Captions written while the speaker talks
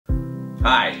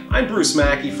Hi, I'm Bruce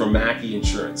Mackey from Mackey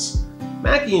Insurance.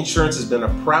 Mackey Insurance has been a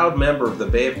proud member of the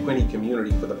Bay of Quinte community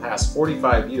for the past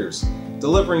 45 years,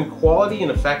 delivering quality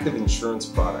and effective insurance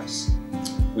products.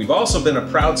 We've also been a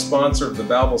proud sponsor of the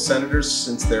Belleville Senators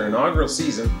since their inaugural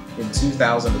season in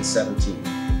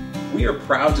 2017. We are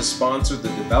proud to sponsor the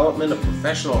development of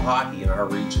professional hockey in our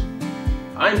region.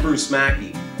 I'm Bruce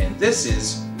Mackey, and this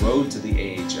is Road to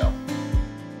the AHL.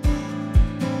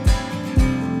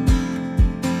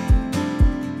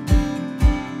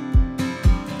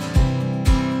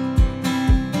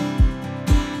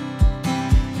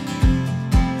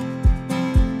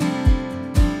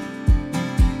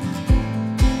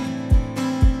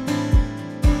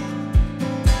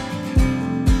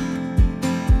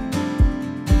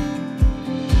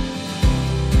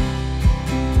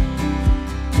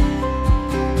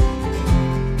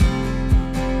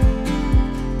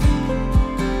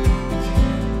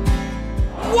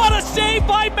 Save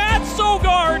by Matt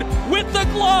Søgaard with the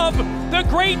glove. The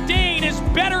Great Dane is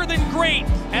better than great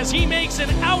as he makes an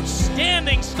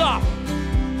outstanding stop.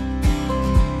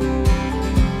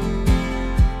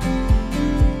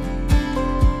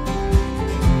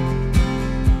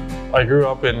 I grew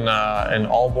up in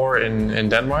Aalborg in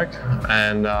Denmark,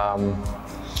 and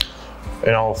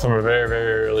you know, from a very,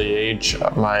 very early age,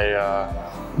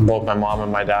 both my mom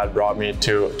and my dad brought me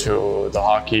to the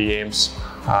hockey games.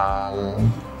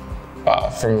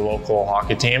 From the local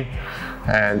hockey team,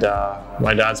 and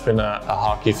my dad's been a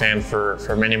hockey fan for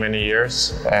many, many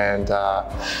years, and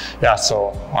yeah,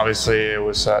 so obviously it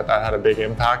was that had a big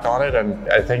impact on it, and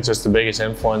I think just the biggest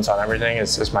influence on everything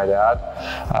is my dad.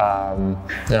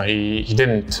 You know, he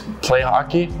didn't play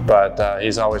hockey, but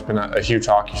he's always been a huge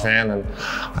hockey fan, and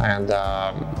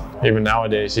even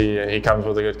nowadays he comes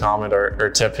with a good comment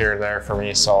or tip here and there for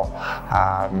me. So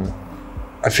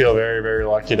I feel very, very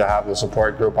lucky to have the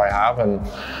support group I have, and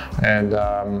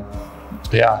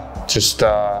yeah, just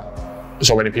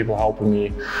so many people helping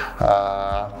me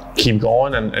keep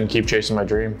going and keep chasing my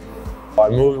dream. I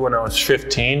moved when I was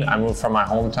 15. I moved from my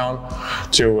hometown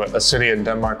to a city in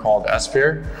Denmark called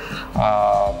Esbjerg.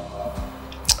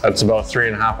 It's about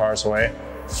 3.5 hours away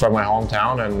from my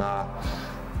hometown, and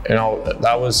you know,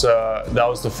 that was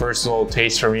the first little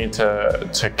taste for me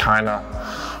to kind of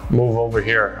move over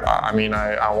here. I mean,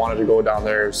 I wanted to go down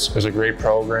there. It was a great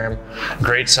program,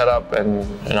 great setup, and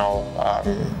you know,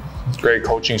 great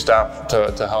coaching staff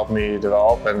to help me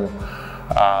develop, and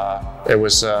it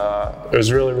was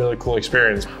really, really cool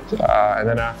experience. And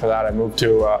then after that, I moved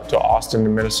to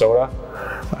Austin, Minnesota,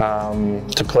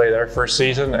 to play their first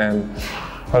season, and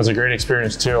that was a great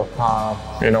experience too.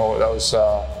 You know, that was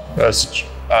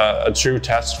a true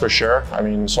test for sure. I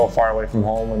mean, so far away from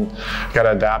home, and got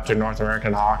to adapt to North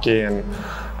American hockey and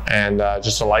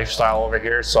just a lifestyle over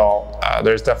here. So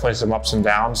there's definitely some ups and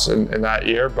downs in that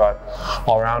year, but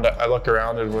all around, I look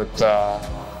around it with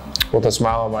a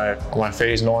smile on my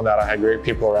face, knowing that I had great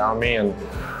people around me, and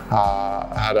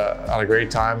had a great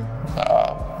time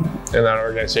in that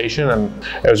organization. And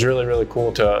it was really, really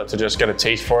cool to just get a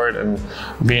taste for it and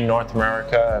be in North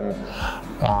America,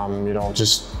 and you know,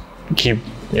 just keep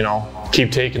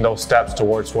taking those steps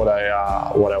towards what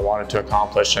I wanted to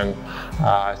accomplish. And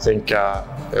I think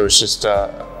it was just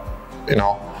you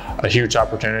know, a huge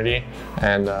opportunity,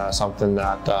 and something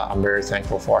that I'm very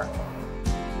thankful for.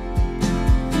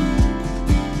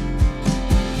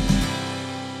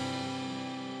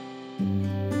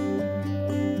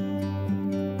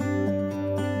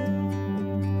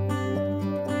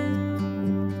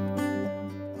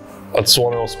 It's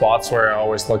one of those spots where I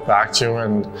always look back to,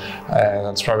 and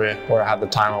that's probably where I had the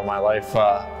time of my life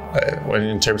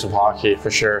in terms of hockey, for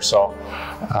sure. So,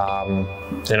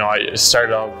 you know, I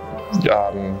started out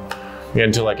getting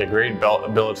into like a great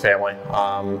billet family.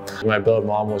 My billet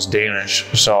mom was Danish,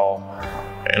 so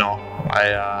you know,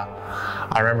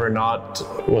 I remember I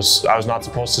was not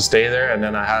supposed to stay there, and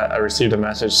then I received a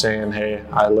message saying, hey,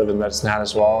 I live in Medicine Hat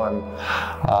as well, and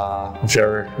if you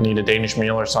ever need a Danish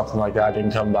meal or something like that, you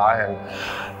can come by. And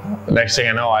the next thing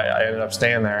I know, I ended up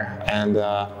staying there, and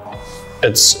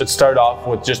it started off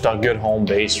with just a good home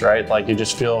base, right? Like, you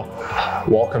just feel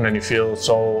welcome, and you feel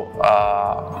so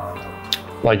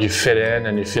like you fit in,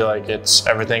 and you feel like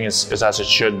everything is as it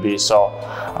should be. So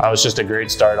it was just a great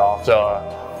start off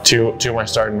to my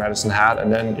start in Medicine Hat,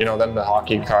 and then then the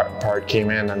hockey part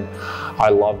came in, and I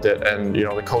loved it. And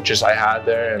the coaches I had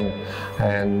there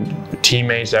and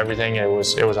teammates, everything, it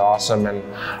was awesome, and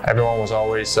everyone was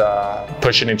always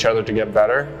pushing each other to get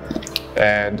better.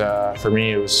 And for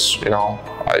me, it was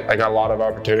I got a lot of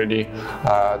opportunity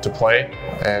to play,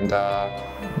 and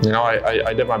you know,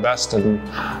 I did my best and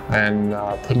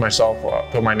put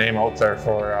my name out there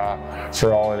for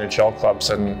all NHL clubs.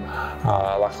 And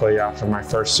luckily, after my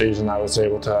first season, I was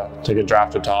able to get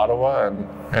drafted to Ottawa. And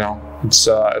you know, it's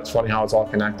funny how it's all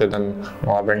connected, and you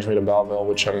know, that brings me to Belleville,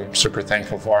 which I'm super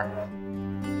thankful for.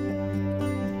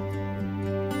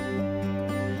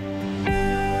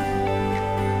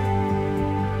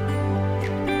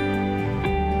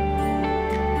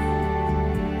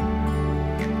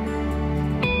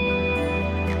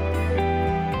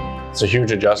 It's a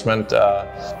huge adjustment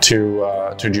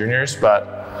to juniors, but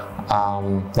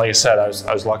like I said, I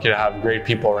was lucky to have great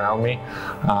people around me.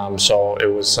 So it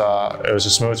was a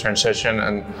smooth transition,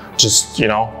 and just, you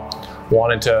know,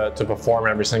 wanted to perform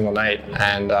every single night.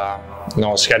 And you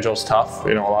know, the schedule's tough.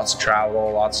 You know, lots of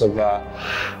travel, lots of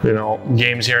you know,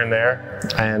 games here and there,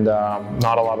 and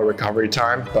not a lot of recovery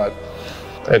time, but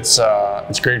it's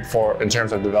great in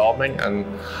terms of developing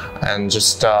and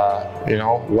just you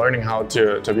know, learning how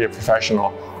to be a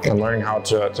professional and learning how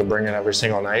to bring it every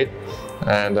single night.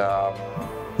 And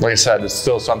like I said, it's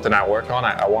still something I work on.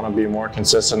 I want to be more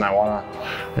consistent. I want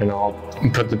to, you know,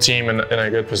 put the team in a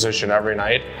good position every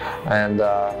night. And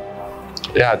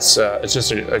yeah, it's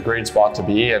just a great spot to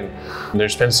be, and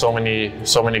there's been so many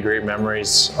great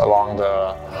memories along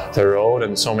the road,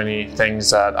 and so many things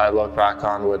that I look back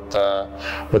on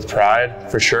with pride,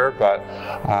 for sure.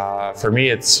 But for me,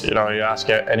 it's, you know, you ask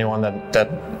anyone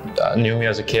that knew me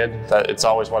as a kid, that it's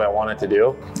always what I wanted to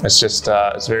do. It's just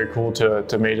it's very cool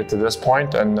to made it to this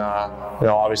point, and you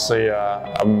know, obviously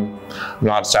I'm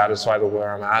not satisfied with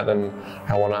where I'm at, and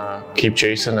I want to keep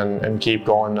chasing and keep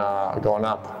going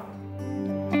up.